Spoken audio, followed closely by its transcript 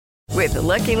With the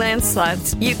Lucky Land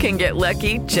Slots, you can get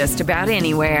lucky just about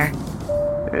anywhere.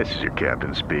 This is your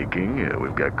captain speaking.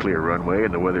 We've got clear runway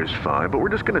and the weather's fine, but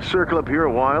we're just going to circle up here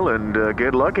a while and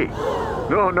get lucky.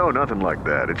 No, nothing like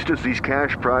that. It's just these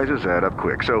cash prizes add up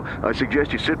quick. So I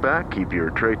suggest you sit back, keep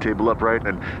your tray table upright,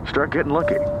 and start getting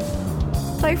lucky.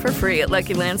 Play for free at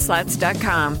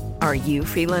LuckyLandSlots.com. Are you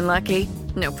feeling lucky?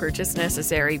 No purchase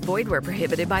necessary. Void where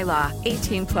prohibited by law.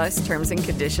 18 plus terms and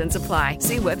conditions apply.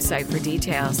 See website for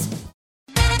details.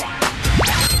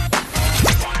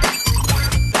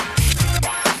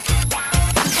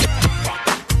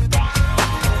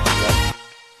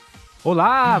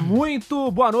 Olá, muito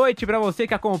boa noite para você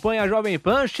que acompanha a Jovem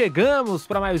Pan. Chegamos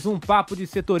para mais um Papo de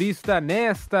Setorista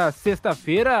nesta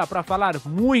sexta-feira para falar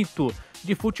muito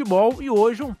de futebol e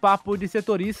hoje um Papo de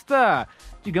Setorista,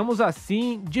 digamos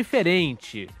assim,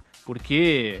 diferente,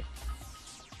 porque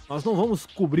nós não vamos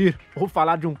cobrir ou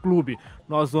falar de um clube,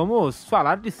 nós vamos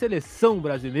falar de seleção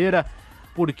brasileira,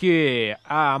 porque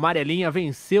a amarelinha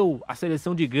venceu a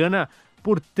seleção de Gana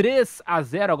por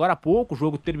 3-0 agora há pouco. O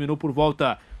jogo terminou por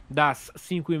volta das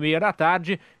 5h30 da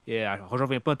tarde, a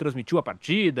Jovem Pan transmitiu a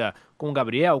partida com o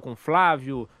Gabriel, com o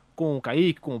Flávio, com o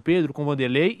Kaique, com o Pedro, com o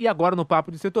Vanderlei, e agora no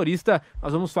Papo de Setorista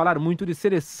nós vamos falar muito de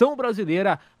seleção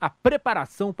brasileira, a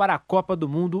preparação para a Copa do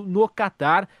Mundo no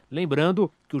Catar.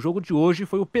 Lembrando que o jogo de hoje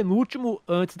foi o penúltimo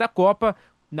antes da Copa.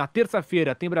 Na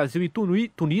terça-feira tem Brasil e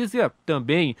Tunísia,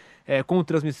 também com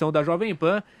transmissão da Jovem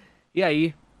Pan, e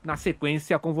aí na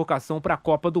sequência a convocação para a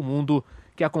Copa do Mundo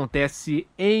que acontece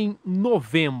em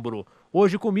novembro.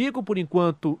 Hoje comigo, por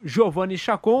enquanto, Giovanni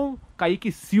Chacon,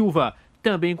 Kaique Silva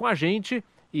também com a gente,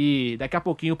 e daqui a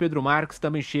pouquinho o Pedro Marques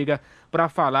também chega para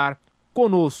falar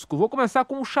conosco. Vou começar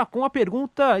com o Chacon, a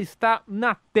pergunta está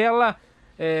na tela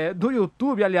do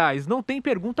YouTube, aliás, não tem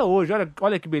pergunta hoje,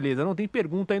 olha que beleza, não tem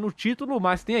pergunta aí no título,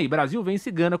 mas tem aí, Brasil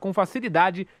vence Gana com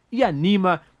facilidade e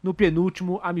anima no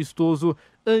penúltimo amistoso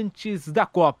antes da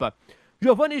Copa.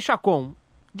 Giovanni Chacon,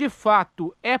 de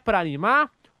fato é para animar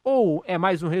ou é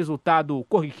mais um resultado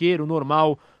corriqueiro,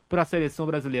 normal para a seleção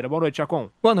brasileira? Boa noite, Chacon.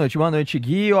 Boa noite,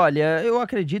 Gui. Olha, eu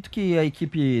acredito que a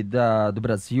equipe do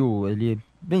Brasil, ele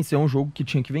venceu um jogo que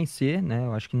tinha que vencer, né?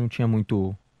 Eu acho que não tinha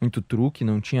muito truque,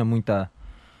 não tinha muito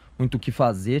o que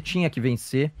fazer, tinha que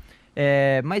vencer,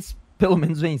 mas pelo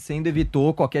menos vencendo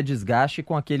evitou qualquer desgaste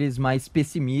com aqueles mais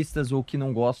pessimistas ou que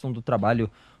não gostam do trabalho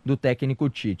do técnico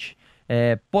Tite.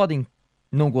 Podem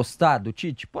não gostar do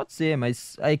Tite? Pode ser,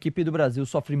 mas a equipe do Brasil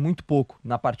sofre muito pouco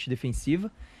na parte defensiva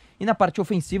e na parte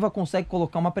ofensiva consegue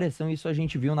colocar uma pressão, isso a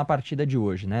gente viu na partida de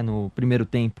hoje, né? No primeiro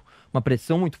tempo, uma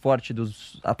pressão muito forte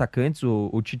dos atacantes.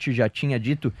 O Tite já tinha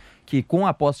dito que com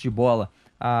a posse de bola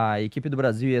a equipe do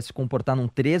Brasil ia se comportar num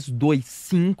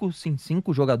 3-2-5, sim,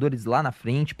 5 jogadores lá na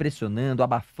frente, pressionando,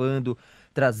 abafando,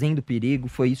 trazendo perigo.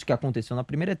 Foi isso que aconteceu na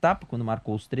primeira etapa, quando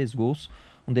marcou os 3 gols.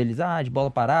 Um deles, de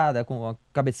bola parada, com a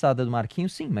cabeçada do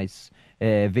Marquinhos, sim, mas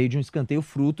veio de um escanteio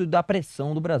fruto da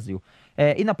pressão do Brasil.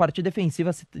 E na parte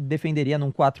defensiva se defenderia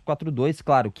num 4-4-2,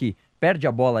 claro que perde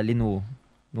a bola ali no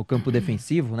campo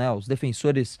defensivo, né? Os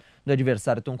defensores do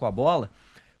adversário estão com a bola,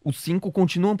 os 5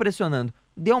 continuam pressionando.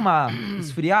 Deu uma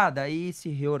esfriada, aí se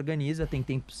reorganiza, tem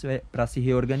tempo para se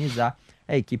reorganizar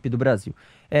a equipe do Brasil.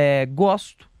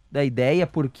 Gosto da ideia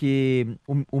porque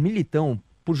o Militão,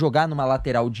 por jogar numa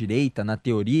lateral direita, na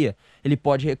teoria, ele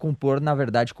pode recompor, na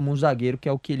verdade, como um zagueiro, que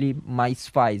é o que ele mais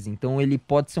faz. Então ele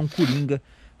pode ser um coringa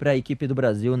para a equipe do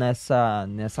Brasil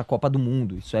nessa Copa do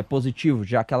Mundo. Isso é positivo,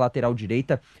 já que a lateral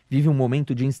direita vive um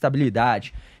momento de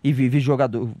instabilidade e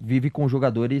vive com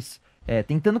jogadores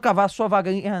tentando cavar a sua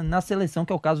vaga na seleção,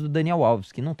 que é o caso do Daniel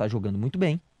Alves, que não tá jogando muito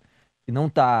bem, que não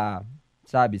tá,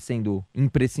 sendo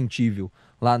imprescindível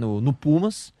lá no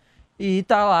Pumas, e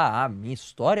tá lá, minha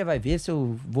história vai ver se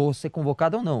eu vou ser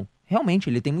convocado ou não. Realmente,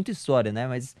 ele tem muita história, né,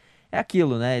 mas é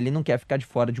aquilo, né, ele não quer ficar de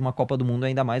fora de uma Copa do Mundo,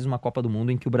 ainda mais uma Copa do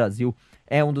Mundo em que o Brasil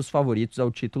é um dos favoritos ao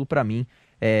título. Para mim,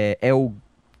 é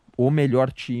o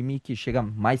melhor time que chega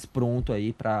mais pronto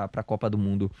aí para a Copa do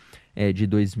Mundo de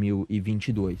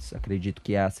 2022. Acredito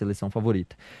que é a seleção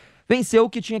favorita. Venceu o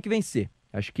que tinha que vencer.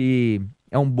 Acho que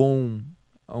é um bom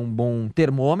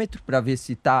termômetro para ver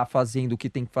se está fazendo o que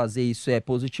tem que fazer. Isso é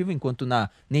positivo, enquanto na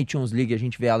Nations League a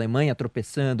gente vê a Alemanha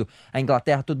tropeçando, a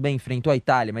Inglaterra tudo bem, enfrentou a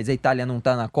Itália, mas a Itália não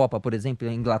está na Copa, por exemplo.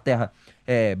 A Inglaterra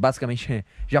basicamente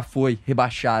já foi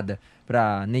rebaixada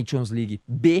para a Nations League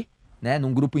B, né,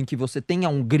 num grupo em que você tem a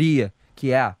Hungria,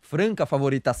 que é a franca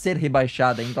favorita a ser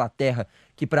rebaixada, a Inglaterra,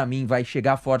 que para mim vai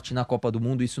chegar forte na Copa do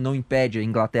Mundo. Isso não impede a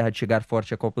Inglaterra de chegar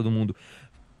forte à Copa do Mundo,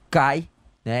 cai,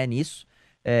 né, nisso.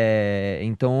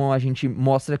 Então a gente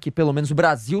mostra que pelo menos o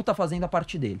Brasil está fazendo a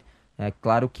parte dele. É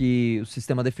claro que o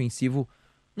sistema defensivo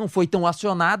não foi tão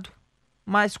acionado,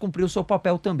 mas cumpriu seu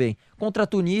papel também. Contra a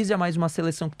Tunísia, mais uma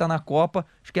seleção que está na Copa,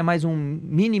 acho que é mais um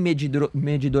mini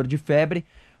medidor de febre.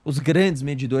 Os grandes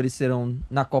medidores serão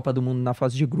na Copa do Mundo na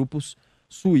fase de grupos,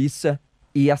 Suíça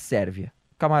e a Sérvia.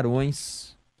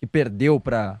 Camarões, que perdeu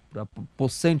para a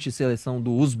possante seleção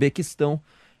do Uzbequistão,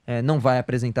 não vai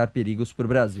apresentar perigos para o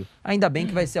Brasil. Ainda bem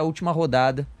que vai ser a última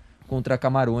rodada contra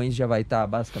Camarões, já vai estar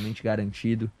basicamente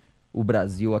garantido. O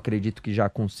Brasil, acredito que já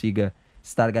consiga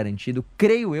estar garantido.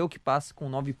 Creio eu que passe com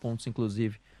 9 pontos,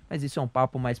 inclusive. Mas isso é um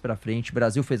papo mais pra frente. O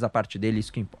Brasil fez a parte dele,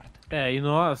 isso que importa. E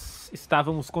nós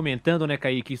estávamos comentando, né,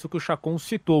 Kaique, isso que o Chacon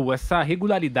citou, essa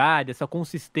regularidade, essa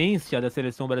consistência da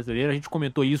seleção brasileira. A gente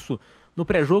comentou isso no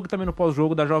pré-jogo e também no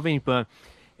pós-jogo da Jovem Pan.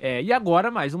 E agora,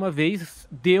 mais uma vez,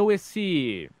 deu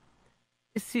esse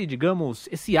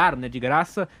ar, né, de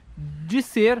graça de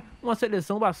ser uma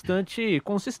seleção bastante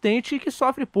consistente e que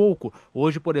sofre pouco.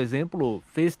 Hoje, por exemplo,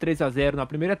 fez 3-0 na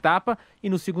primeira etapa e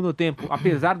no segundo tempo,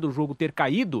 apesar do jogo ter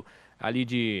caído ali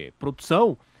de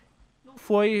produção, não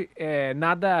foi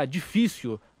nada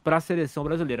difícil para a seleção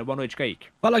brasileira. Boa noite, Kaique.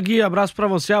 Fala, Gui, abraço para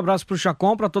você, abraço para o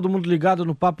Chacon, para todo mundo ligado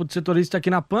no Papo de Setorista aqui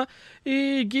na PAN.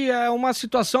 E, Gui, é uma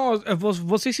situação,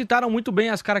 vocês citaram muito bem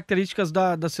as características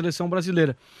da seleção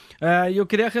brasileira. E eu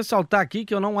queria ressaltar aqui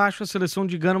que eu não acho a seleção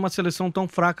de Gana uma seleção tão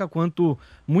fraca quanto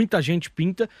muita gente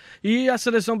pinta. E a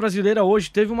seleção brasileira hoje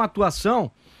teve uma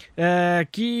atuação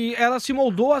que ela se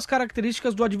moldou às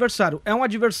características do adversário. É um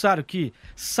adversário que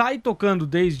sai tocando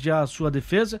desde a sua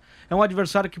defesa, é um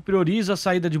adversário que prioriza a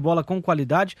saída de bola com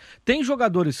qualidade, tem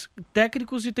jogadores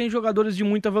técnicos e tem jogadores de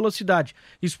muita velocidade,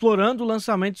 explorando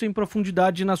lançamentos em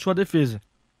profundidade na sua defesa.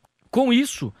 Com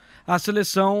isso, a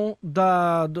seleção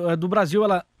do Brasil,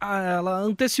 ela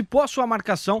antecipou a sua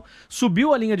marcação,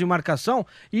 subiu a linha de marcação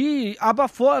e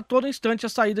abafou a todo instante a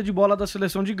saída de bola da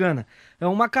seleção de Gana. É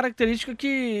uma característica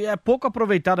que é pouco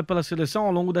aproveitada pela seleção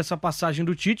ao longo dessa passagem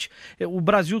do Tite. O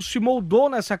Brasil se moldou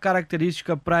nessa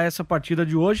característica para essa partida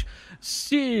de hoje,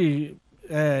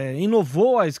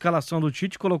 inovou a escalação do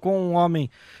Tite, colocou um homem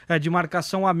de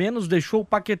marcação a menos, deixou o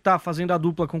Paquetá fazendo a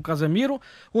dupla com o Casemiro,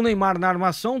 o Neymar na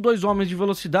armação, 2 homens de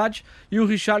velocidade e o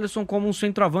Richarlison como um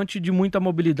centroavante de muita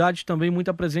mobilidade, também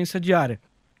muita presença de área.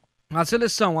 A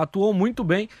seleção atuou muito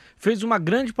bem, fez uma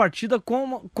grande partida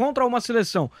contra uma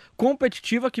seleção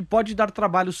competitiva que pode dar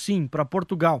trabalho sim para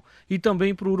Portugal e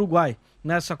também para o Uruguai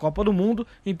nessa Copa do Mundo.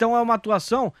 Então é uma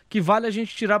atuação que vale a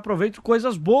gente tirar proveito,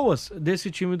 coisas boas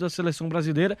desse time da seleção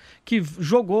brasileira que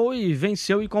jogou e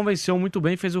venceu e convenceu muito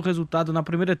bem, fez o resultado na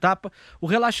primeira etapa. O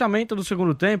relaxamento do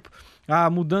segundo tempo, a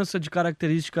mudança de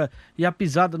característica e a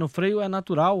pisada no freio é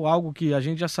natural, algo que a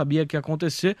gente já sabia que ia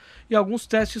acontecer, e alguns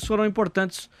testes foram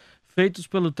importantes feitos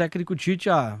pelo técnico Tite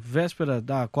à véspera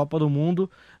da Copa do Mundo.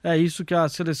 É isso que a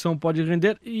seleção pode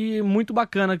render, e muito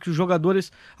bacana que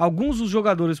alguns dos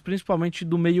jogadores, principalmente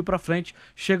do meio para frente,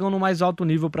 chegam no mais alto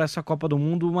nível para essa Copa do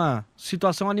Mundo, uma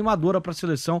situação animadora para a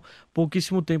seleção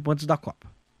pouquíssimo tempo antes da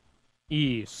Copa.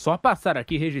 E só passar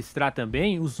aqui e registrar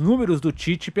também os números do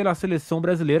Tite pela seleção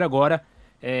brasileira agora,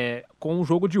 com o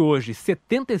jogo de hoje.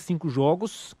 75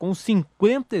 jogos, com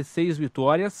 56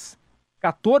 vitórias,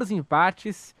 14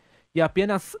 empates e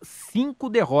apenas 5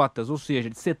 derrotas, ou seja,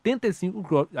 de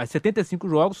 75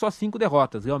 jogos, só 5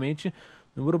 derrotas, realmente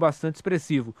um número bastante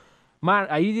expressivo. Mas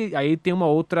aí tem um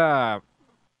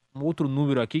outro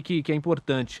número aqui que é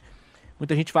importante.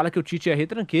 Muita gente fala que o Tite é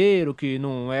retranqueiro, que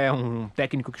não é um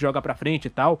técnico que joga pra frente e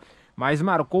tal, mas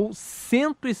marcou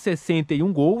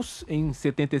 161 gols em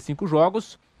 75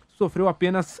 jogos, sofreu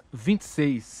apenas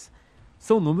 26.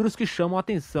 São números que chamam a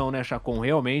atenção, né, Chacon?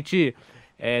 Realmente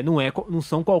não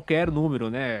são qualquer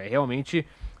número, né? Realmente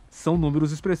são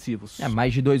números expressivos.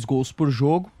 Mais de 2 gols por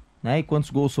jogo, né? E quantos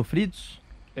gols sofridos?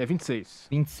 26.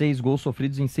 26 gols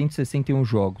sofridos em 161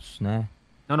 jogos, né?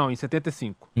 Não, em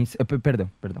 75.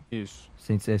 Perdão. Isso.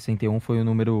 161 foi o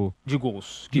número de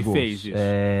gols que fez isso.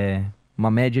 Uma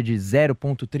média de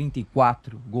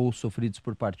 0,34 gols sofridos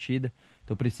por partida.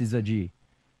 Então precisa de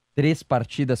 3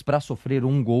 partidas para sofrer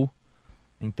 1 gol.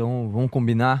 Então, vamos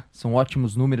combinar, são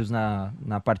ótimos números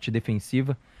na parte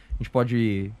defensiva. A gente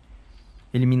pode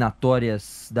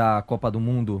eliminatórias da Copa do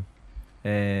Mundo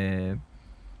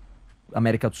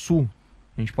América do Sul.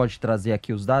 A gente pode trazer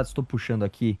aqui os dados. Estou puxando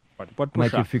aqui pode como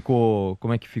puxar.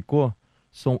 Como é que ficou.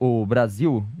 O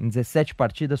Brasil, em 17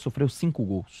 partidas, sofreu 5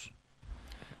 gols.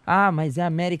 Mas é a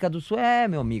América do Sul.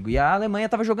 Meu amigo. E a Alemanha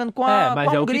estava jogando com a mas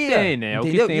Hungria. O que tem, né?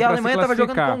 Entendeu? O que tem e a Alemanha estava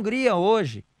jogando com a Hungria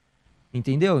hoje.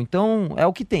 Entendeu? Então, é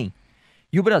o que tem.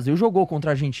 E o Brasil jogou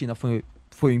contra a Argentina, foi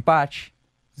um empate,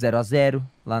 0-0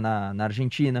 lá na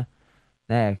Argentina,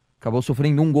 né? Acabou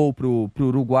sofrendo 1 gol pro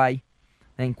Uruguai,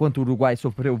 né? Enquanto o Uruguai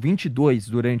sofreu 22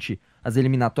 durante as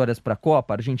eliminatórias para a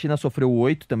Copa. A Argentina sofreu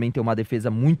 8, também tem uma defesa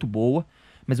muito boa,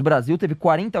 mas o Brasil teve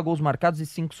 40 gols marcados e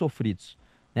 5 sofridos.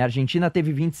 Né? A Argentina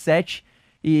teve 27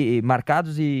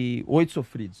 marcados e 8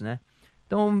 sofridos, né?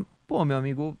 Então, pô, meu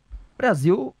amigo, o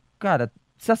Brasil, cara,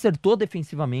 se acertou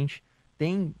defensivamente.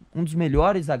 Tem um dos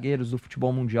melhores zagueiros do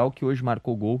futebol mundial que hoje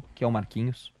marcou gol, que é o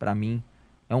Marquinhos. Pra mim,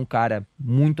 é um cara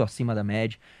muito acima da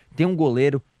média. Tem um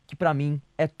goleiro que pra mim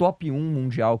é top 1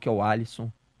 mundial, que é o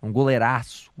Alisson. Um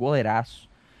goleiraço.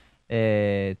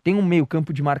 Tem um meio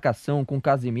campo de marcação com o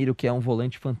Casemiro, que é um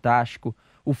volante fantástico.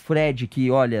 O Fred, que,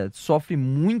 olha, sofre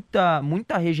muita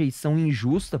rejeição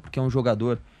injusta, porque é um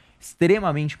jogador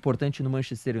extremamente importante no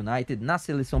Manchester United, na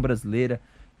seleção brasileira,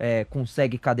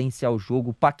 consegue cadenciar o jogo.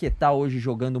 O Paquetá hoje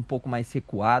jogando um pouco mais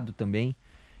recuado também,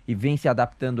 e vem se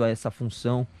adaptando a essa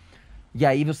função. E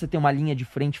aí você tem uma linha de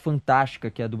frente fantástica,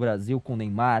 que é a do Brasil, com o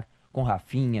Neymar, com o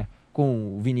Rafinha,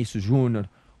 com o Vinícius Júnior.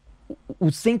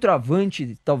 O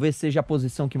centroavante talvez seja a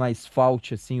posição que mais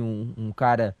falte, assim, um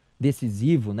cara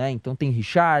decisivo, né? Então tem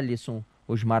Richarlison,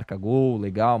 hoje marca gol,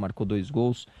 legal, marcou 2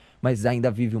 gols, mas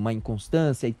ainda vive uma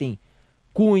inconstância. Aí tem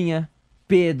Cunha,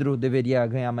 Pedro deveria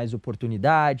ganhar mais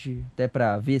oportunidade, até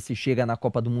para ver se chega na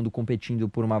Copa do Mundo competindo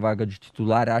por uma vaga de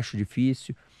titular, acho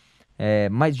difícil.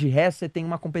 Mas de resto você tem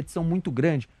uma competição muito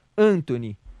grande.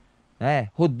 Antony,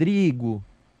 Rodrigo.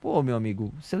 Pô, meu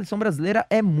amigo, a seleção brasileira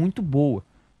é muito boa,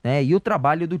 né? E o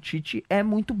trabalho do Tite é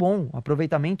muito bom, o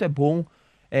aproveitamento é bom.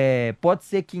 Pode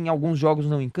ser que em alguns jogos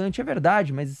não encante, é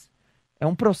verdade, mas é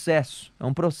um processo.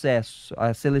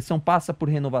 A seleção passa por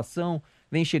renovação,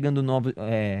 vem chegando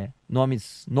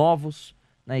nomes novos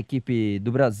na equipe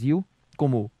do Brasil,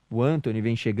 como o Antony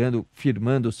vem chegando,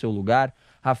 firmando o seu lugar.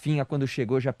 Rafinha, quando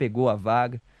chegou, já pegou a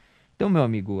vaga. Então, meu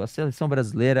amigo, a seleção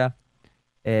brasileira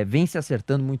vem se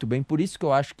acertando muito bem. Por isso que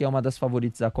eu acho que é uma das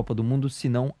favoritas da Copa do Mundo, se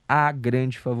não a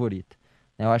grande favorita.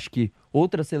 Eu acho que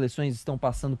outras seleções estão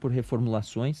passando por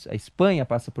reformulações. A Espanha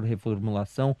passa por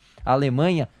reformulação. A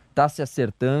Alemanha está se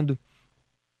acertando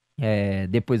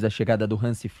depois da chegada do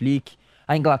Hansi Flick.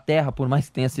 A Inglaterra, por mais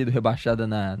que tenha sido rebaixada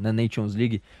na Nations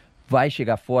League, vai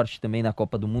chegar forte também na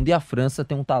Copa do Mundo. E a França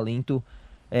tem um talento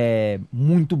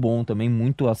muito bom também,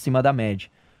 muito acima da média.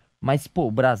 Mas, pô,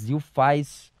 o Brasil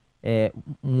faz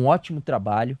um ótimo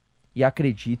trabalho e eu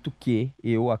acredito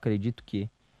que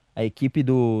a equipe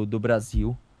do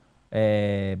Brasil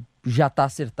já tá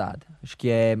acertada. Acho que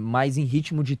é mais em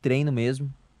ritmo de treino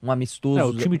mesmo, um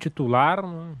amistoso. O time titular...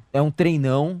 É um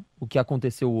treinão o que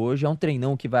aconteceu hoje, é um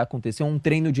treinão que vai acontecer, um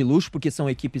treino de luxo, porque são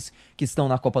equipes que estão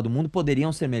na Copa do Mundo,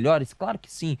 poderiam ser melhores? Claro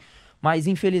que sim. Mas,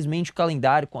 infelizmente, o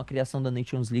calendário com a criação da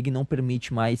Nations League não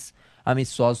permite mais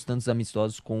tantos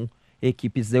amistosos com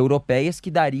equipes europeias, que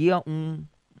daria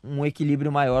um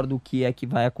equilíbrio maior do que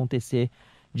vai acontecer,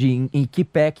 em que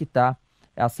pé que está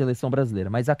a seleção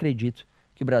brasileira. Mas acredito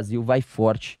que o Brasil vai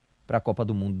forte para a Copa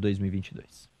do Mundo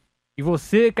 2022. E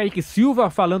você, Kaique Silva,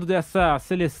 falando dessa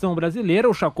seleção brasileira,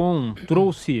 o Chacon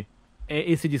trouxe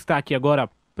esse destaque agora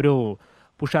para eu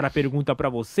puxar a pergunta para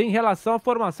você em relação à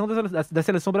formação da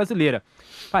seleção brasileira.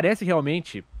 Parece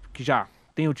realmente que já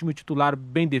tem o time titular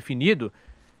bem definido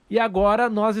e agora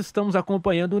nós estamos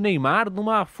acompanhando o Neymar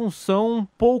numa função um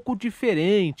pouco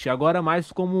diferente, agora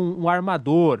mais como um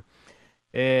armador.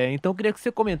 Então eu queria que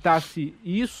você comentasse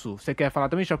isso. Você quer falar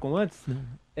também, Chacon, antes?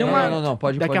 Não,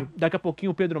 pode. Daqui a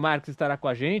pouquinho o Pedro Marques estará com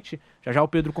a gente, já o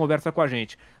Pedro conversa com a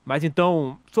gente. Mas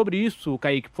então, sobre isso,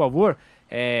 Kaique, por favor,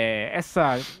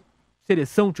 essa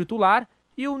seleção titular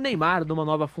e o Neymar numa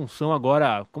nova função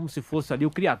agora, como se fosse ali o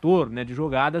criador, né, de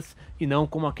jogadas e não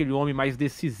como aquele homem mais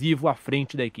decisivo à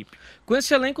frente da equipe. Com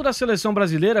esse elenco da seleção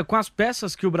brasileira, com as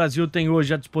peças que o Brasil tem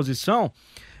hoje à disposição,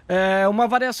 uma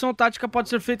variação tática pode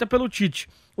ser feita pelo Tite.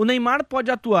 O Neymar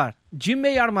pode atuar de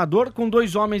meio armador com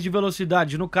 2 homens de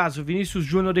velocidade, no caso Vinícius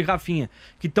Júnior e Rafinha,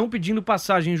 que estão pedindo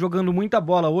passagem, jogando muita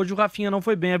bola. Hoje o Rafinha não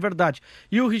foi bem, é verdade.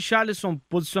 E o Richarlison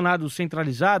posicionado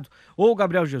centralizado, ou o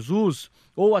Gabriel Jesus,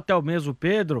 ou até o mesmo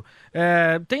Pedro,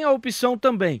 tem a opção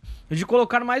também de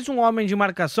colocar mais um homem de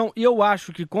marcação, e eu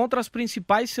acho que contra as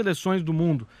principais seleções do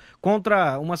mundo,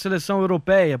 contra uma seleção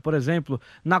europeia, por exemplo,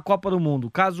 na Copa do Mundo,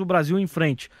 caso o Brasil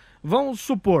enfrente, vamos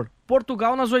supor,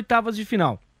 Portugal nas oitavas de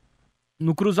final.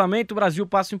 No cruzamento, o Brasil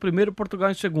passa em primeiro, Portugal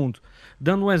em segundo.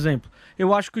 Dando um exemplo,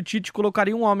 eu acho que o Tite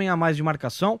colocaria um homem a mais de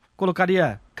marcação,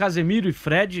 colocaria Casemiro e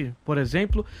Fred, por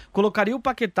exemplo, colocaria o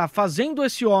Paquetá fazendo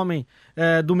esse homem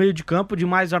do meio de campo, de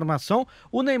mais armação,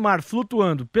 o Neymar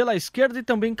flutuando pela esquerda e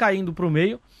também caindo para o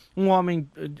meio, um homem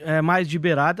mais de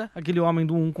beirada, aquele homem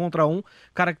do 1 contra 1,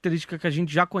 característica que a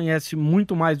gente já conhece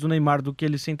muito mais do Neymar do que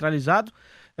ele centralizado.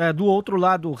 do outro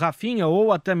lado Rafinha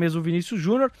ou até mesmo Vinícius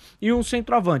Júnior e um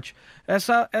centroavante.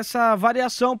 Essa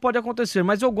variação pode acontecer,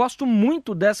 mas eu gosto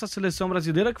muito dessa seleção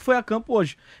brasileira que foi a campo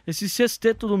hoje. Esse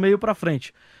sexteto do meio para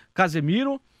frente.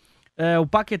 Casemiro, o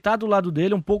Paquetá do lado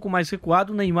dele, um pouco mais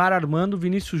recuado, Neymar armando,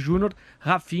 Vinícius Júnior,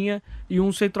 Rafinha e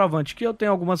um centroavante, que eu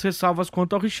tenho algumas ressalvas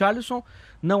quanto ao Richarlison.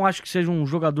 Não acho que seja um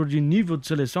jogador de nível de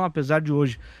seleção, apesar de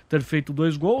hoje ter feito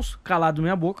 2 gols, calado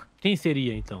minha boca. Quem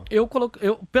seria, então?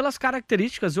 Pelas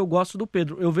características, eu gosto do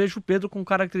Pedro. Eu vejo o Pedro com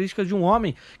características de um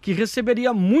homem que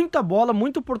receberia muita bola,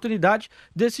 muita oportunidade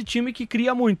desse time que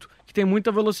cria muito, que tem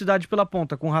muita velocidade pela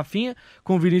ponta, com Rafinha,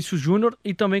 com Vinícius Júnior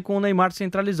e também com o Neymar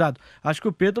centralizado. Acho que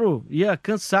o Pedro ia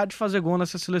cansar de fazer gol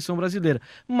nessa seleção brasileira.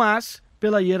 Mas,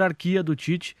 pela hierarquia do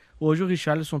Tite, hoje o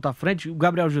Richarlison tá à frente, o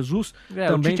Gabriel Jesus também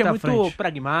tá à frente. O Tite é muito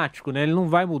pragmático, né? Ele não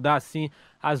vai mudar, assim,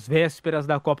 às vésperas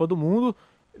da Copa do Mundo.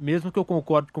 Mesmo que eu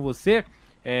concorde com você,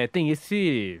 tem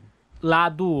esse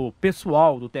lado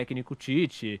pessoal do técnico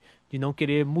Tite, de não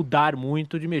querer mudar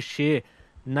muito, de mexer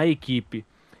na equipe.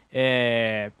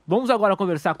 Vamos agora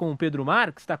conversar com o Pedro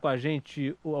Marques, está com a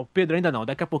gente. O Pedro ainda não,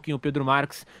 daqui a pouquinho o Pedro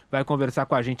Marques vai conversar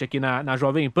com a gente aqui na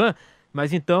Jovem Pan.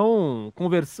 Mas então,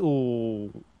 o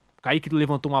Kaique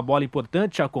levantou uma bola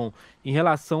importante, Chacon, em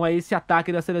relação a esse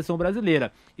ataque da seleção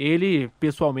brasileira. Ele,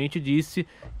 pessoalmente, disse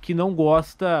que não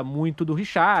gosta muito do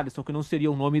Richarlison, que não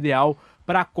seria o nome ideal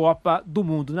para a Copa do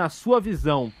Mundo. Na sua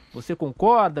visão, você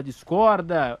concorda,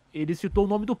 discorda? Ele citou o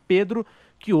nome do Pedro,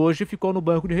 que hoje ficou no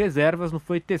banco de reservas, não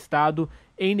foi testado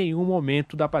em nenhum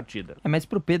momento da partida. Mas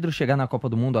para o Pedro chegar na Copa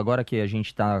do Mundo, agora que a gente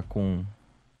está com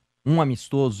um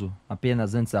amistoso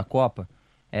apenas antes da Copa,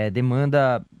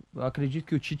 demanda... Eu acredito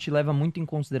que o Tite leva muito em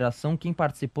consideração quem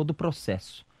participou do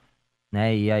processo,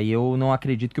 né? E aí eu não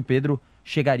acredito que o Pedro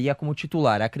chegaria como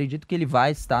titular. Acredito que ele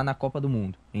vai estar na Copa do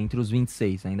Mundo, entre os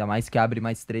 26, ainda mais que abre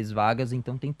mais 3 vagas,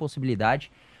 então tem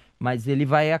possibilidade, mas ele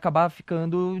vai acabar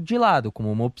ficando de lado, como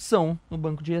uma opção no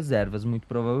banco de reservas, muito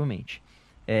provavelmente.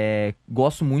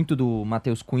 Gosto muito do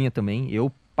Matheus Cunha também, eu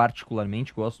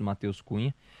particularmente gosto do Matheus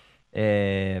Cunha,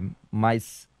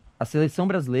 mas a seleção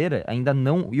brasileira ainda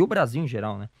não, e o Brasil em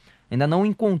geral, né, ainda não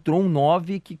encontrou um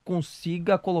 9 que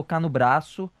consiga colocar no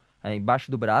braço,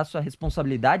 embaixo do braço, a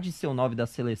responsabilidade de ser o 9 da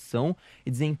seleção e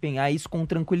desempenhar isso com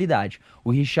tranquilidade.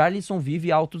 O Richarlison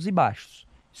vive altos e baixos,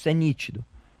 isso é nítido,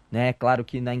 né? Claro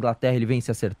que na Inglaterra ele vem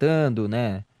se acertando,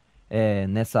 né,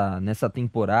 nessa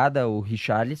temporada, o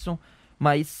Richarlison,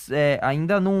 mas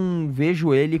ainda não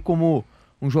vejo ele como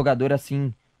um jogador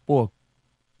assim,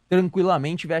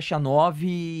 tranquilamente veste a 9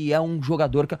 e é um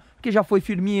jogador que já foi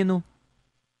Firmino,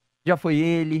 já foi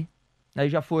ele, aí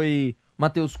já foi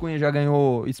Matheus Cunha, já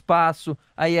ganhou espaço,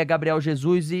 aí é Gabriel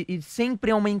Jesus e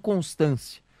sempre é uma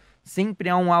inconstância, sempre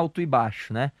há um alto e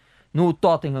baixo, né? No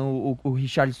Tottenham o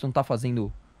Richarlison tá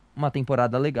fazendo uma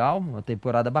temporada legal, uma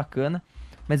temporada bacana,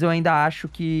 mas eu ainda acho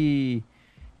que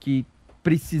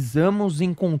precisamos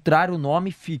encontrar o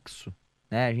nome fixo,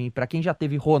 né? Para quem já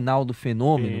teve Ronaldo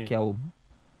Fenômeno, Sim. que é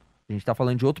a gente tá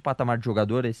falando de outro patamar de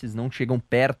jogador, esses não chegam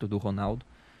perto do Ronaldo.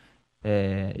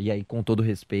 E aí, com todo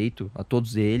respeito a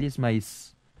todos eles,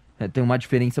 mas tem uma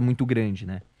diferença muito grande,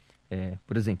 né?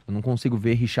 Por exemplo, eu não consigo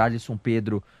ver Richarlison,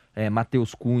 Pedro,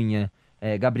 Matheus Cunha,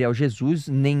 Gabriel Jesus,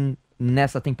 nem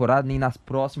nessa temporada, nem nas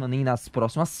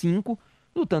próximas 5,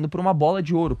 lutando por uma bola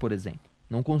de ouro, por exemplo.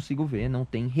 Não consigo ver, não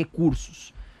tem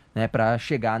recursos, né, para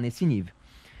chegar nesse nível.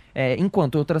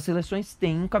 Enquanto outras seleções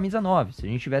têm um camisa 9. Se a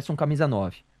gente tivesse um camisa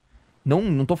 9,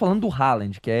 não tô falando do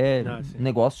Haaland, que é um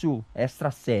negócio extra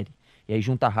série. E aí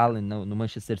junta Haaland no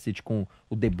Manchester City com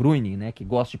o De Bruyne, né, que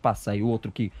gosta de passar, e o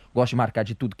outro que gosta de marcar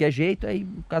de tudo que é jeito, aí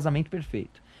um casamento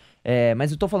perfeito.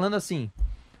 Mas eu tô falando assim,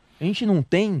 a gente não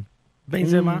tem...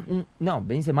 Benzema. Não,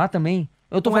 Benzema também.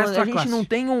 Eu tô falando, a gente não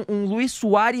tem um Luis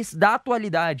Suárez da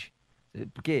atualidade.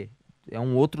 Porque é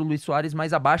um outro Luis Suárez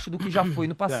mais abaixo do que já foi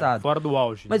no passado. Fora do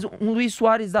auge. Mas um Luis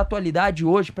Suárez da atualidade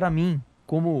hoje, pra mim,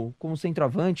 como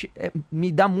centroavante,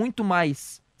 me dá muito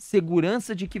mais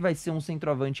segurança de que vai ser um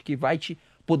centroavante que vai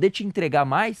poder te entregar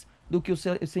mais do que os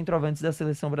centroavantes da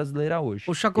seleção brasileira hoje.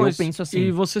 O Chacon, eu penso assim.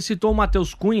 E você citou o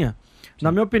Matheus Cunha. Sim.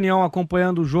 Na minha opinião,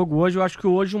 acompanhando o jogo hoje, eu acho que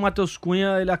hoje o Matheus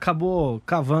Cunha ele acabou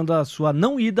cavando a sua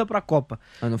não ida para a Copa.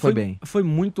 Não foi bem. Foi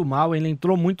muito mal, ele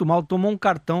entrou muito mal, tomou um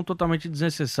cartão totalmente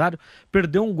desnecessário,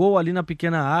 perdeu um gol ali na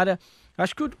pequena área.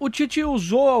 Acho que o Tite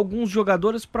usou alguns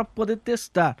jogadores para poder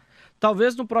testar.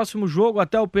 Talvez no próximo jogo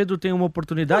até o Pedro tenha uma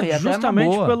oportunidade,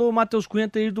 justamente pelo Matheus Cunha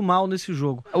ter ido mal nesse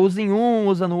jogo. Usa em um,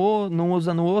 usa no outro, não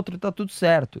usa no outro, tá tudo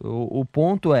certo. O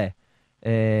ponto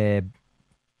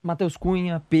Matheus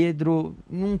Cunha, Pedro,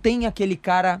 não tem aquele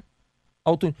cara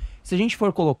alto. Se a gente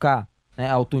for colocar né,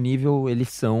 alto nível eles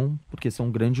são, porque são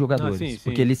grandes jogadores. Sim.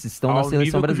 Porque eles estão na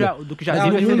seleção brasileira. Do que já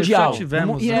Mas no Mundial,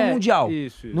 tivemos, e no Mundial,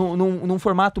 isso. num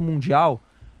formato mundial,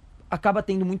 acaba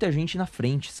tendo muita gente na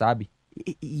frente, sabe?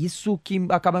 E isso que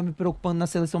acaba me preocupando na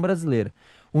seleção brasileira.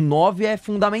 O 9 é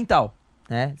fundamental,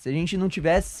 né? Se a gente não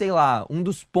tivesse, sei lá, um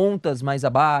dos pontas mais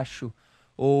abaixo,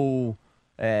 ou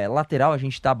lateral a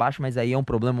gente tá abaixo, mas aí é um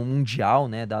problema mundial,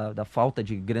 né? Da falta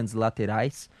de grandes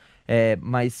laterais.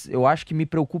 Mas eu acho que me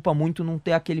preocupa muito não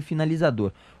ter aquele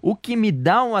finalizador. O que me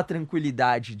dá uma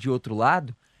tranquilidade de outro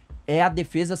lado é a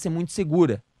defesa ser muito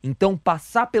segura. Então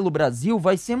passar pelo Brasil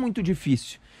vai ser muito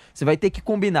difícil. Você vai ter que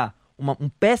combinar um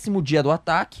péssimo dia do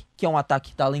ataque, que é um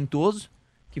ataque talentoso,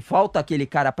 que falta aquele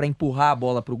cara para empurrar a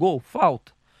bola pro gol?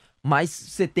 Falta. Mas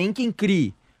você tem quem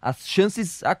crie. As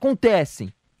chances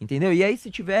acontecem, entendeu? E aí se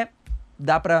tiver,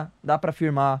 dá pra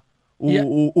firmar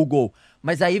o gol.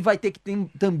 Mas aí vai ter que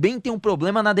também ter um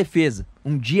problema na defesa.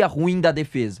 Um dia ruim da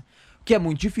defesa. Que é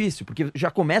muito difícil, porque já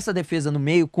começa a defesa no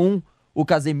meio com o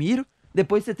Casemiro,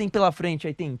 depois você tem pela frente,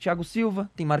 aí tem Thiago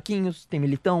Silva, tem Marquinhos, tem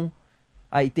Militão,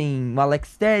 aí tem o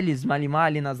Alex Telles,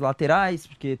 Mali nas laterais,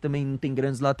 porque também não tem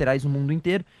grandes laterais no mundo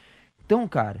inteiro. Então,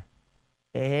 cara,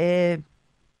 é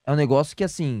um negócio que,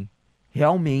 assim,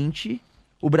 realmente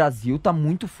o Brasil tá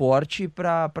muito forte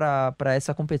pra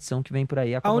essa competição que vem por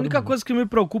aí. A única coisa que me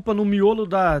preocupa no miolo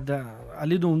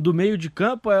ali do meio de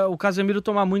campo é o Casemiro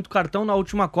tomar muito cartão. Na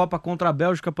última Copa contra a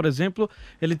Bélgica, por exemplo,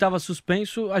 ele estava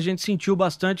suspenso, a gente sentiu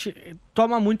bastante,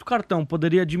 toma muito cartão,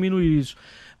 poderia diminuir isso.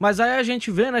 Mas aí a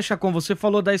gente vê, né, Chacon, você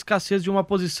falou da escassez de uma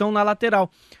posição na lateral.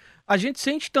 A gente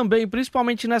sente também,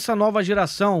 principalmente nessa nova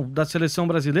geração da seleção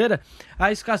brasileira,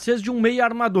 a escassez de um meia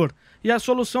armador. E a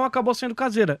solução acabou sendo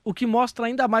caseira, o que mostra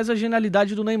ainda mais a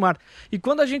genialidade do Neymar. E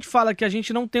quando a gente fala que a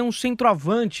gente não tem um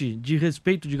centroavante de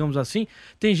respeito, digamos assim,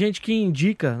 tem gente que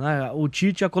indica, né, o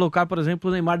Tite a colocar, por exemplo,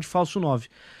 o Neymar de falso 9.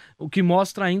 O que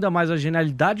mostra ainda mais a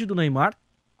genialidade do Neymar.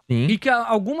 Sim. E que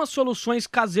algumas soluções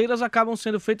caseiras acabam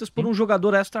sendo feitas por um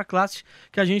jogador extra classe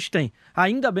que a gente tem.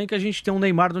 Ainda bem que a gente tem um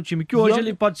Neymar no time, que hoje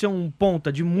ele pode ser um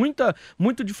ponta de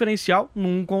muito diferencial,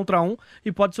 num 1 contra 1,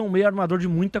 e pode ser um meio armador de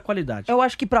muita qualidade. Eu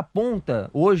acho que pra ponta,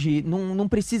 hoje, não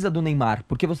precisa do Neymar,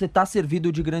 porque você tá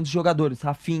servido de grandes jogadores.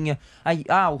 Rafinha,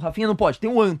 o Rafinha não pode, tem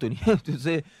o Antony.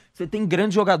 Você tem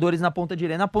grandes jogadores na ponta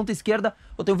direita. Na ponta esquerda,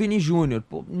 eu tenho o Vini Júnior.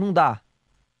 Pô, não dá,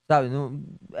 sabe?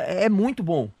 É muito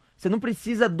bom. Você não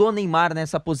precisa do Neymar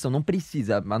nessa posição, não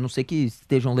precisa, a não ser que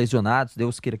estejam lesionados,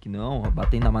 Deus queira que não,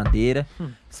 batendo na madeira,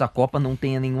 essa Copa não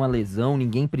tenha nenhuma lesão,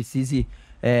 ninguém precise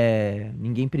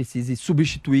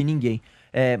substituir ninguém.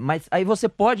 Mas aí você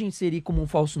pode inserir como um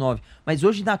falso 9, mas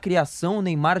hoje na criação o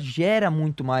Neymar gera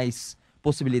muito mais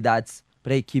possibilidades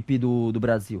para a equipe do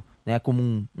Brasil, né? Como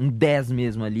um 10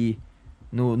 mesmo ali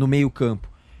no meio campo.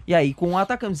 E aí com o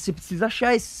atacante, você precisa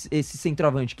achar esse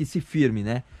centroavante que se firme,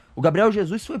 né? O Gabriel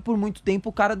Jesus foi por muito tempo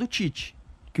o cara do Tite,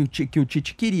 que o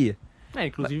Tite queria.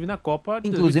 Inclusive na Copa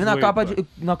de 2018.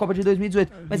 Na Copa de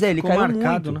 2018. Mas ele caiu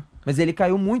marcado, muito. Né? Mas ele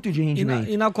caiu muito de rendimento.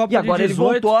 E na Copa e agora de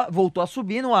 18... ele voltou a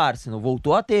subir no Arsenal,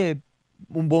 voltou a ter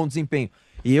um bom desempenho.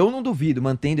 E eu não duvido,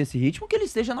 mantendo esse ritmo, que ele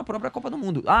esteja na própria Copa do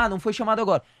Mundo. Não foi chamado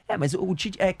agora. Mas o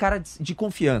Tite é cara de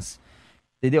confiança.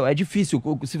 Entendeu? É difícil.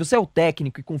 Se você é o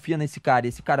técnico e confia nesse cara e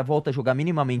esse cara volta a jogar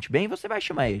minimamente bem, você vai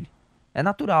chamar ele. É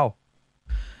natural.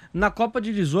 Na Copa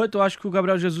de 18, eu acho que o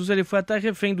Gabriel Jesus ele foi até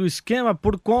refém do esquema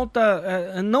por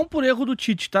conta, não por erro do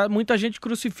Tite, tá? Muita gente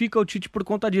crucifica o Tite por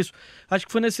conta disso. Acho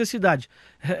que foi necessidade.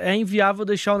 É inviável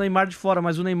deixar o Neymar de fora,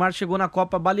 mas o Neymar chegou na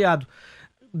Copa baleado.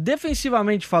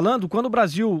 Defensivamente falando, quando o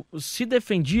Brasil se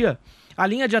defendia, a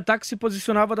linha de ataque se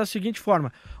posicionava da seguinte forma: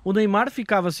 o Neymar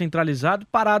ficava centralizado,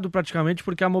 parado praticamente,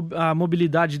 porque a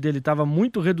mobilidade dele estava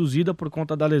muito reduzida por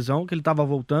conta da lesão, que ele estava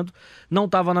voltando, não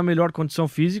estava na melhor condição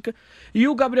física, e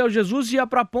o Gabriel Jesus ia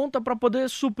para a ponta para poder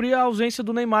suprir a ausência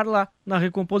do Neymar lá na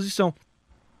recomposição.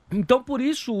 Então, por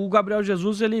isso, o Gabriel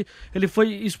Jesus ele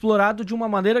foi explorado de uma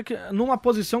maneira, numa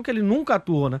posição que ele nunca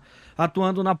atuou, né?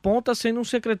 Atuando na ponta, sendo um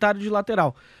secretário de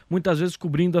lateral. Muitas vezes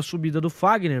cobrindo a subida do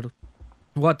Fagner,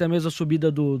 ou até mesmo a subida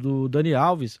do Dani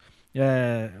Alves.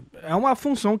 É uma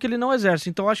função que ele não exerce.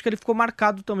 Então, acho que ele ficou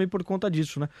marcado também por conta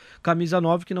disso, né? Camisa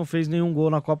 9, que não fez nenhum gol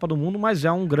na Copa do Mundo, mas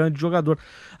é um grande jogador.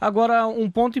 Agora, um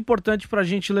ponto importante pra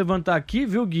gente levantar aqui,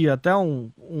 viu, Gui? Até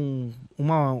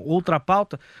uma outra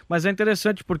pauta, mas é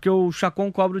interessante porque o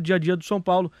Chacon cobra o dia a dia do São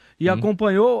Paulo e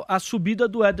acompanhou a subida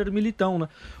do Éder Militão, né?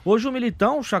 Hoje o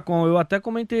Militão, Chacon, eu até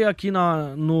comentei aqui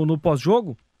no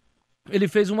pós-jogo, ele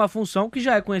fez uma função que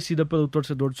já é conhecida pelo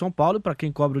torcedor de São Paulo e para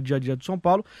quem cobre o dia a dia do São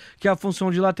Paulo, que é a função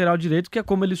de lateral direito, que é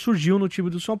como ele surgiu no time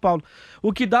do São Paulo.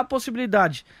 O que dá a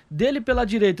possibilidade dele pela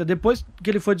direita, depois que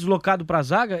ele foi deslocado para a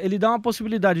zaga, ele dá uma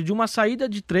possibilidade de uma saída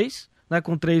de 3, né,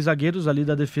 com 3 zagueiros ali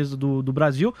da defesa do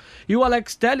Brasil, e o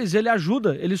Alex Telles, ele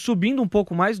ajuda, ele subindo um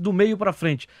pouco mais do meio para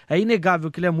frente. É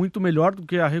inegável que ele é muito melhor do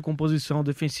que a recomposição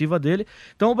defensiva dele.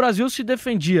 Então o Brasil se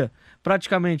defendia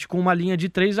praticamente com uma linha de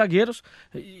 3 zagueiros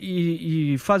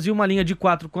e fazia uma linha de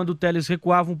 4 quando o Telles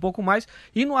recuava um pouco mais,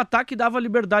 e no ataque dava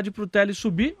liberdade para o Telles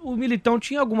subir. O Militão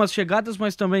tinha algumas chegadas,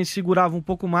 mas também segurava um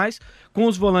pouco mais, com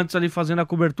os volantes ali fazendo a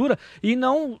cobertura, e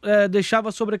não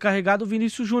deixava sobrecarregado o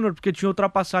Vinícius Júnior, porque tinha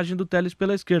ultrapassagem do Telles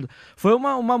pela esquerda. Foi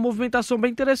uma movimentação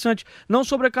bem interessante. Não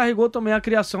sobrecarregou também a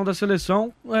criação da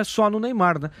seleção só no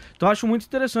Neymar, né? Então acho muito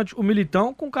interessante. O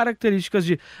Militão com características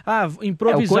de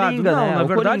improvisado. Coringa, não, né? na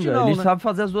verdade Coringa. não. Ele né? sabe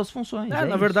fazer as duas funções.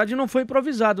 Na verdade não foi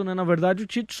improvisado, né? Na verdade o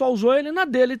Tite só usou ele na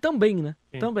dele também, né?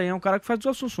 Sim. Também é um cara que faz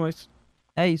duas funções.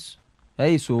 É isso.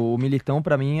 O Militão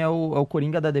pra mim é o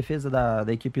Coringa da defesa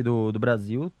da equipe do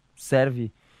Brasil.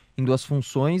 Serve em duas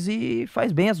funções e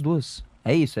faz bem as duas.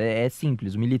 É isso, é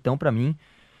simples. O Militão pra mim,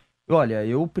 olha,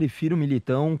 eu prefiro o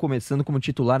Militão começando como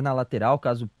titular na lateral,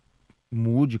 caso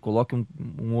mude, coloque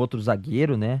um outro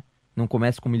zagueiro, né? Não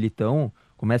comece com o Militão,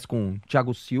 comece com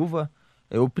Thiago Silva.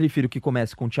 Eu prefiro que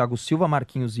comece com Thiago Silva,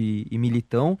 Marquinhos e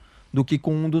Militão, do que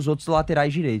com um dos outros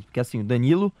laterais direitos. Porque assim, o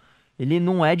Danilo, ele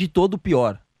não é de todo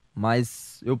pior,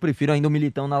 mas eu prefiro ainda o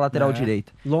Militão na lateral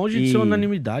direita. Longe de ser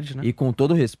unanimidade, né? E com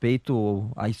todo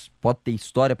respeito, pode ter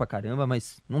história pra caramba,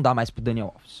 mas não dá mais pro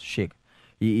Daniel Alves. Chega.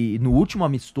 E no último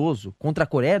amistoso, contra a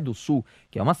Coreia do Sul,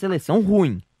 que é uma seleção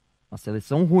ruim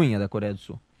a da Coreia do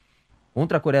Sul.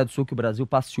 Contra a Coreia do Sul, que o Brasil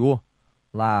passeou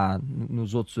lá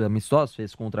nos outros amistosos,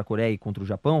 fez contra a Coreia e contra o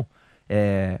Japão,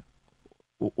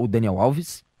 o Daniel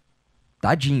Alves,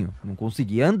 tadinho, não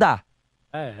conseguia andar.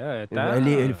 Tá...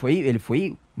 Ele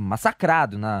foi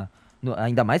massacrado,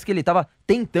 ainda mais que ele tava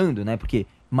tentando, né? Porque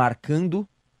marcando,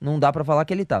 não dá pra falar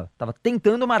que ele tava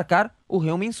tentando marcar o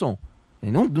Heung-min Son.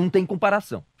 Não tem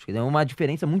comparação. Acho que é uma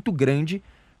diferença muito grande.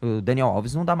 O Daniel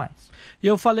Alves não dá mais. E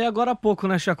eu falei agora há pouco,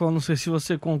 né, Chacol? Não sei se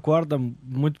você concorda,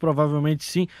 muito provavelmente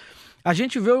sim. A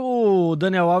gente vê o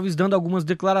Daniel Alves dando algumas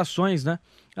declarações, né?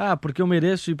 Porque eu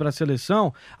mereço ir para a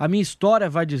seleção, a minha história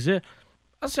vai dizer...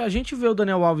 Assim, a gente vê o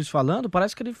Daniel Alves falando,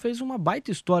 parece que ele fez uma baita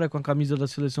história com a camisa da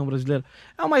seleção brasileira.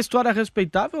 É uma história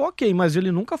respeitável, ok, mas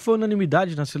ele nunca foi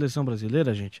unanimidade na seleção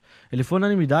brasileira, gente. Ele foi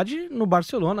unanimidade no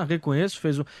Barcelona, reconheço,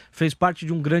 fez parte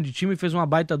de um grande time, fez uma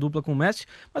baita dupla com o Messi,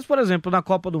 mas, por exemplo, na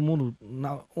Copa do Mundo,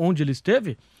 onde ele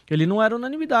esteve, ele não era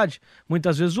unanimidade.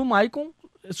 Muitas vezes o Maicon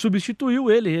substituiu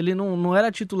ele não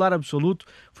era titular absoluto,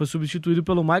 foi substituído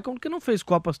pelo Maicon porque não fez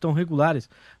Copas tão regulares,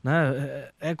 né?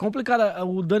 É complicado,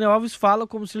 o Daniel Alves fala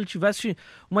como se ele tivesse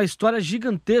uma história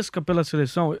gigantesca pela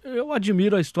seleção. Eu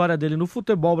admiro a história dele no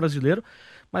futebol brasileiro,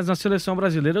 mas na seleção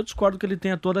brasileira eu discordo que ele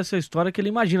tenha toda essa história que ele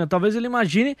imagina. Talvez ele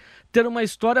imagine ter uma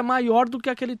história maior do que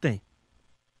a que ele tem.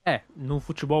 No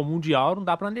futebol mundial não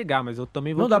dá pra negar, mas eu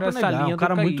também vou não dá por pra essa negar, linha um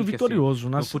cara do muito Kaique, vitorioso,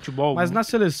 assim, no futebol. Mas na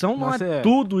seleção não é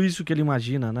tudo isso que ele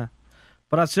imagina, né?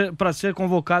 Pra ser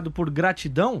convocado por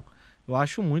gratidão, eu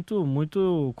acho muito,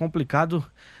 muito complicado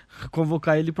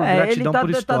convocar ele por gratidão, por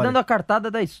história. Ele tá dando a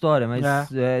cartada da história, mas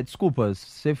desculpa,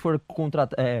 se você for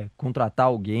contratar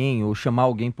alguém ou chamar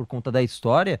alguém por conta da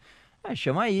história,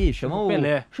 chama aí, chama o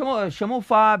Pelé. Chama o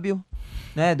Fábio,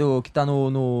 né, que tá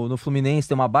no Fluminense,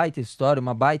 tem uma baita história,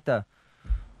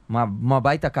 uma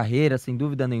baita carreira, sem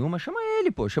dúvida nenhuma. Chama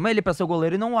ele pra ser o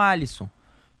goleiro e não o Alisson,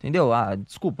 entendeu?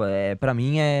 Desculpa, pra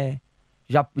mim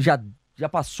já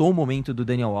passou o momento do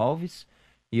Daniel Alves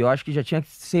e eu acho que já tinha que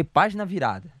ser página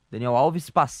virada. Daniel Alves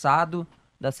passado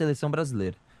da seleção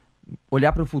brasileira.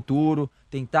 Olhar para o futuro,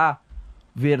 tentar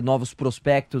ver novos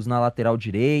prospectos na lateral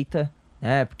direita,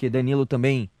 né? Porque Danilo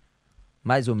também,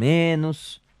 mais ou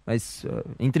menos, mas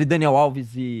entre Daniel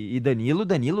Alves e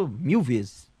Danilo, mil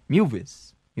vezes.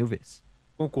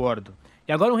 Concordo.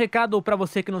 E agora um recado para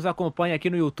você que nos acompanha aqui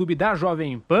no YouTube da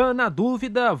Jovem Pan. Na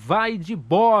dúvida, vai de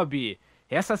Bob.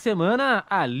 Essa semana,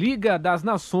 a Liga das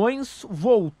Nações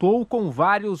voltou com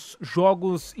vários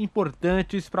jogos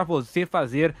importantes para você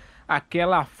fazer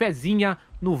aquela fezinha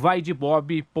no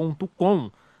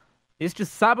vaidebob.com. Este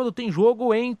sábado tem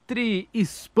jogo entre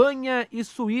Espanha e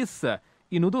Suíça.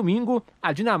 E no domingo,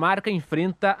 a Dinamarca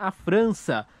enfrenta a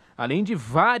França. Além de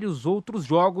vários outros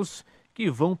jogos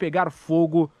que vão pegar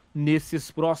fogo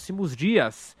nesses próximos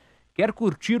dias. Quer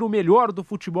curtir o melhor do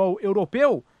futebol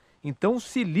europeu? Então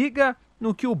se liga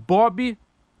no que o Bob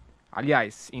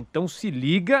Aliás, então se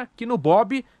liga que no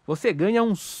Bob você ganha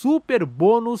um super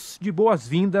bônus de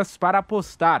boas-vindas para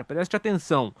apostar. Preste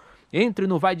atenção. Entre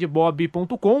no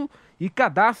vaidebob.com e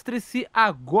cadastre-se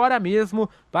agora mesmo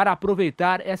para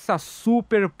aproveitar essa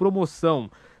super promoção.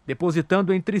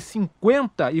 Depositando entre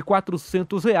R$50 e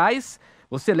R$400,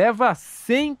 você leva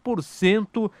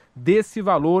 100% desse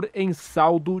valor em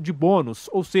saldo de bônus.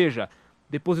 Ou seja,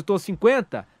 depositou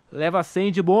 50, leva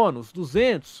 100 de bônus,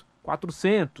 200,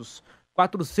 400,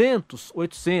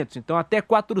 800. Então até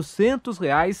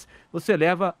R$400 você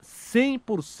leva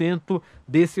 100%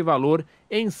 desse valor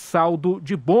em saldo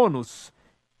de bônus.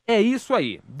 É isso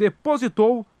aí.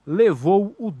 Depositou,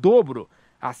 levou o dobro.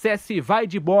 Acesse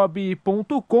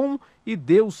vaidebob.com e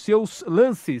dê os seus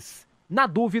lances. Na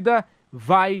dúvida,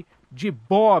 vai de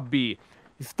Bob.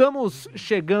 Estamos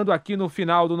chegando aqui no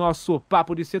final do nosso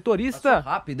Papo de Setorista.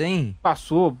 Passou rápido, hein?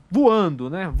 Passou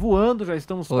voando, né? Voando, já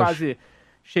estamos quase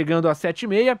chegando às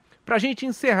 7h30. Pra gente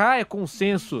encerrar, é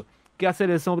consenso que a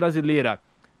seleção brasileira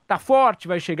tá forte,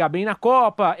 vai chegar bem na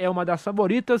Copa, é uma das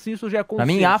favoritas, isso já é consenso.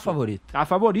 Pra mim, a favorita. A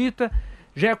favorita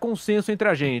já é consenso entre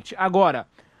a gente. Agora,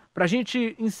 pra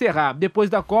gente encerrar, depois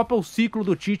da Copa, o ciclo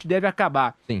do Tite deve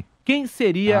acabar. Sim. Quem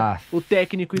seria o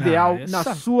técnico ideal, na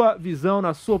sua visão,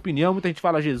 na sua opinião? Muita gente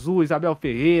fala Jesus, Abel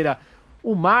Ferreira,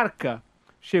 o Marca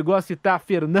chegou a citar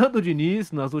Fernando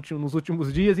Diniz nos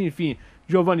últimos dias, enfim,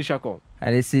 Giovanni Chacon.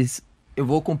 Cara, eu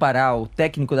vou comparar o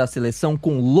técnico da seleção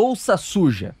com louça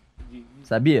suja,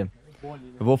 sabia?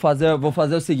 Eu vou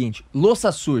fazer o seguinte,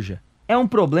 louça suja é um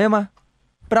problema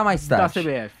para mais tarde. Da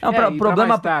CBF. É um problema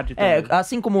mais tarde também.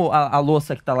 Assim como a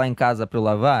louça que tá lá em casa para eu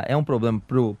lavar, é um problema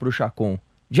pro Chacon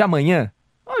de amanhã.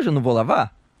 Hoje eu não vou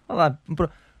lavar. Olha lá,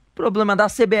 problema da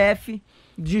CBF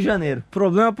de janeiro.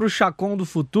 Problema pro Chacon do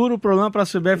futuro, problema pra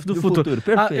CBF do futuro.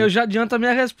 Perfeito. Eu já adianto a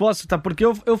minha resposta, tá? Porque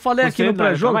eu falei aqui no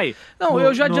pré-jogo.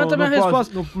 Eu já adianto a minha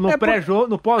resposta. No pré-jogo,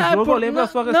 no pós-jogo, eu lembro da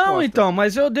sua resposta. Não, então,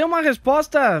 mas eu dei uma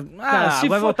resposta.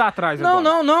 Vai voltar atrás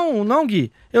agora. Não,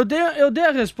 Gui. Eu dei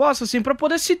a resposta, assim, pra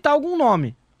poder citar algum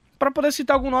nome. Para poder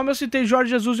citar algum nome, eu citei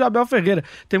Jorge Jesus e Abel Ferreira.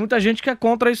 Tem muita gente que é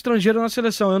contra estrangeiro na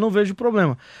seleção, eu não vejo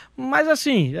problema. Mas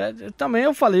assim, também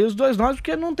eu falei os dois nomes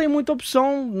porque não tem muita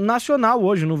opção nacional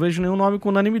hoje, não vejo nenhum nome com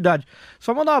unanimidade.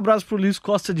 Só mandar um abraço pro Luiz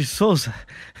Costa de Souza,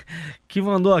 que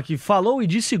mandou aqui, falou e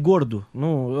disse gordo.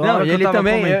 Não, e ele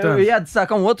também, eu ia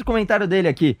destacar um outro comentário dele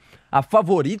aqui. A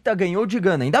favorita ganhou de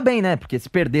Gana. Ainda bem, né? Porque se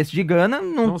perdesse de Gana,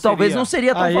 talvez não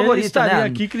seria tão favorita, ele estaria né?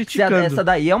 Aqui criticando. Essa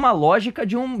daí é uma lógica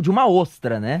de uma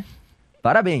ostra, né?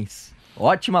 Parabéns.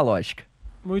 Ótima lógica.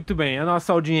 Muito bem, a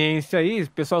nossa audiência aí,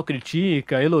 o pessoal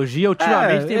critica, elogia,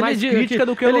 ultimamente tem mais crítica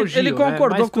do que elogio, ele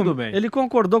concordou, né? Tudo bem. Ele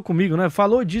concordou comigo, né?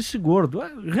 Falou, disse gordo.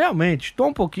 Realmente, estou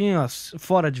um pouquinho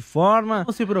fora de forma.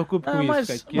 Não se preocupe com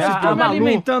isso. Aqui. Mas estou me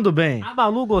alimentando bem. A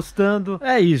Malu gostando.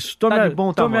 É isso, estou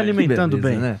me alimentando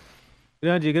bem. Né?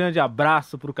 Grande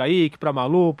abraço pro Kaique, pra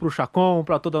Malu, pro Chacon,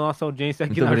 pra toda a nossa audiência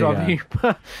aqui muito na obrigado. Jovem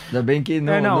Pan. Ainda bem que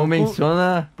não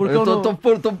menciona, porque eu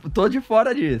tô de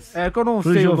fora disso. É que eu não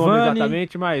sei o nome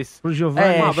exatamente, mas... Pro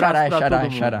Giovanni, um abraço pra todo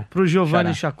mundo. Xará. Pro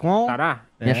Giovanni Chacon. Xará?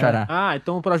 Minha xará.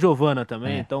 Então pra Giovana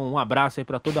também. Então um abraço aí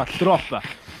pra toda a tropa.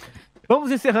 Vamos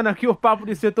encerrando aqui o Papo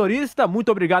de Setorista. Muito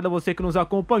obrigado a você que nos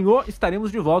acompanhou. Estaremos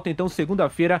de volta, então,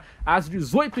 segunda-feira, às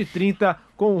 18h30,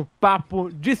 com o Papo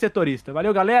de Setorista.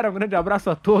 Valeu, galera. Um grande abraço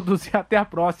a todos e até a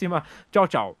próxima. Tchau,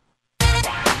 tchau.